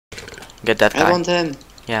Get that guy. I want him.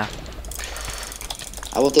 Yeah.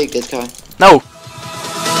 I will take that guy. No!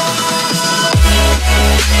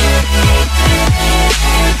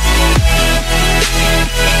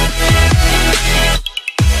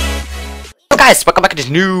 Hello guys, welcome back to this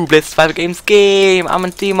new Blitz 5 Games game. I'm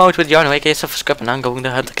in team mode with Jarno, aka Suffer and I'm going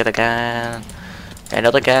to hunt the cat again. And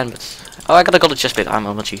not again, but... Oh, I got a golden chest plate, I'm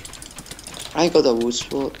OMG. I got a wood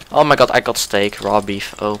sword. Oh my god, I got steak, raw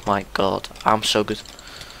beef. Oh my god, I'm so good.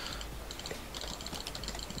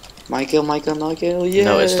 My kill, my kill, my kill. Yes,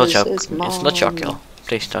 No, it's not your, it's not your kill.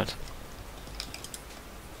 Please start.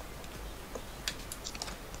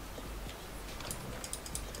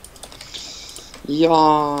 Yay.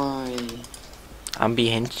 I'm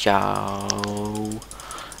behind Joe. Oh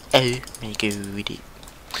my goodie.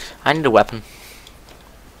 I need a weapon.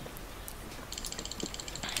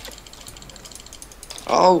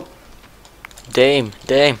 Oh. Damn.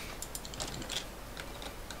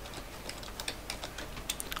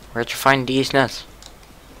 Where'd you find these nuts?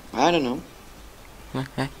 I don't know.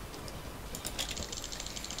 Okay.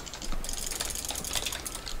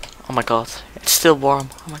 Oh my god, it's still warm.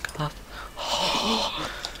 Oh my god.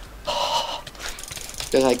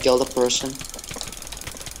 Because I killed a person.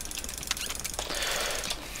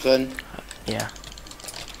 Run. Yeah.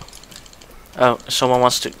 Oh, someone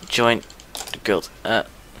wants to join the guild.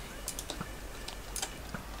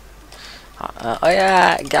 Oh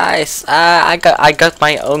yeah, guys. I got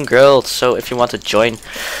my own guild. So if you want to join,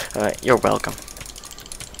 you're welcome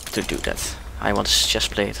to do that. I want to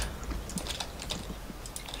just play it.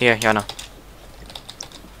 Here, Jana.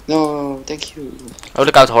 No, thank you. Oh,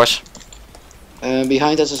 look out, horse.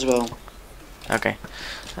 Behind us as well. Okay.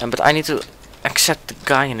 But I need to accept the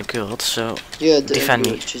guy in the guild. So Yeah, defend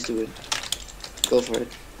me. Just do it. Go for it.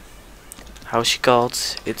 How's she called?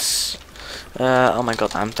 It's oh my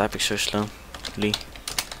god, I'm typing so slowly.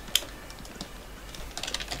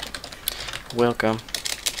 Welcome.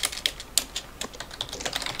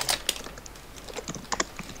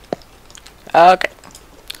 Okay.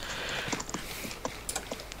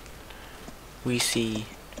 We see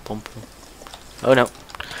pom pom. Oh no.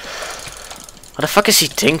 What the fuck is he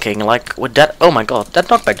thinking? Like with that? Oh my god, that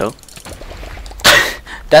knockback though.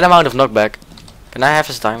 That amount of knockback. Can I have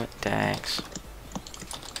his diamond? Thanks.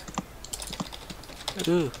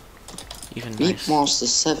 Ooh, even Meat nice. Master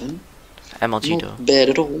 7. MLG Not though. bad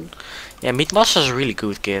at all. Yeah, Meat Master's a really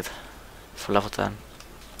good kid for level 10.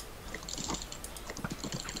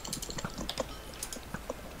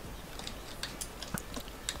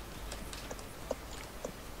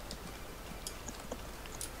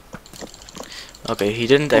 Okay, he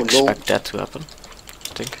didn't expect that to happen,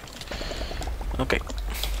 I think. Okay.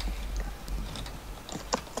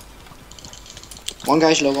 One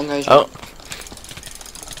guy's low, one guy's low. Oh.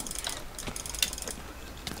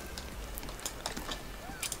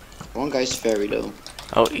 One guy's very low.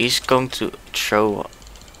 Oh, he's going to throw.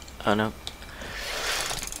 Oh no.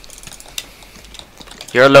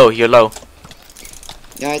 You're low, you're low.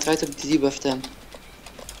 Yeah, I tried to debuff them.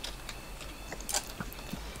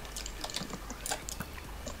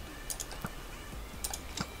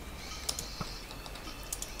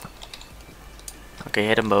 Okay,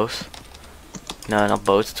 hit them both. No, not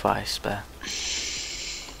both, twice, but.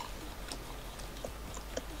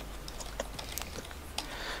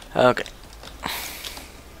 Okay.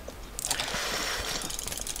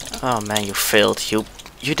 Oh man, you failed. You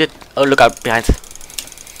did. Oh, look out behind.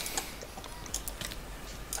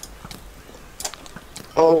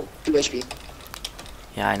 Oh, 2 HP.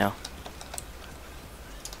 Yeah, I know.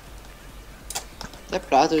 That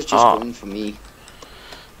platter is just going for me.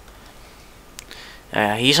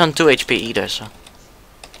 Yeah, he's on 2 HP either, so.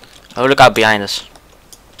 Oh, look out behind us.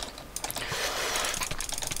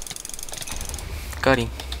 Got him.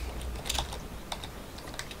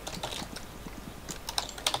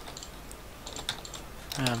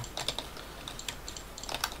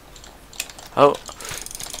 Oh,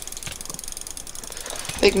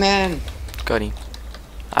 Big man! got him.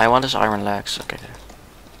 I want his iron legs. Okay, there.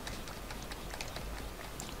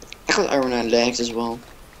 I got iron and legs as well.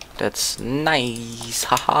 That's nice.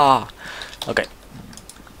 Haha. Okay.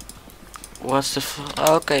 What's the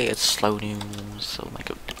okay, it's slow news. Oh my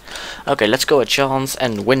god. Okay, let's go a chance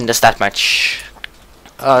and win the stat match.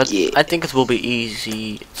 Yeah. I think it will be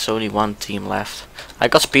easy. It's only one team left. I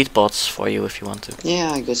got speed bots for you if you want to.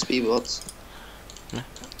 Yeah, I got speed bots.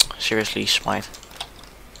 Seriously, smite.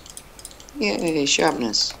 Yay,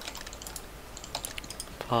 sharpness.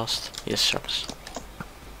 Fast. Yes, sharpness.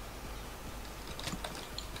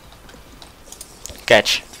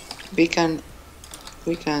 Catch. We can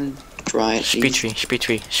try it. Speed tree, speed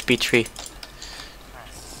tree, speed tree.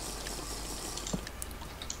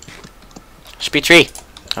 Speed 3.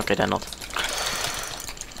 Okay, then not.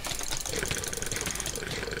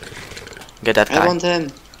 Get that guy. I want him.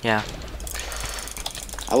 Yeah.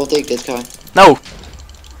 I will take this guy. No!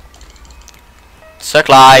 Suck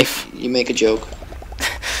life. You make a joke.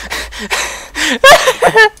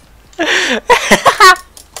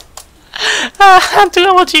 I'm too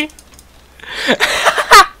emoji.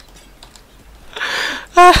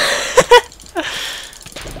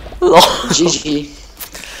 Lol. GG.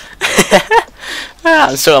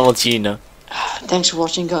 I'm so emoji, you know. Thanks for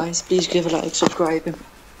watching, guys. Please give a like, subscribe. And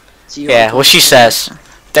see you Yeah, what she says.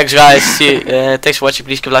 Thanks guys. Thanks for watching.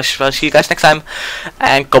 Please give a like, subscribe. See you guys next time.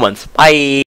 And comment. Bye.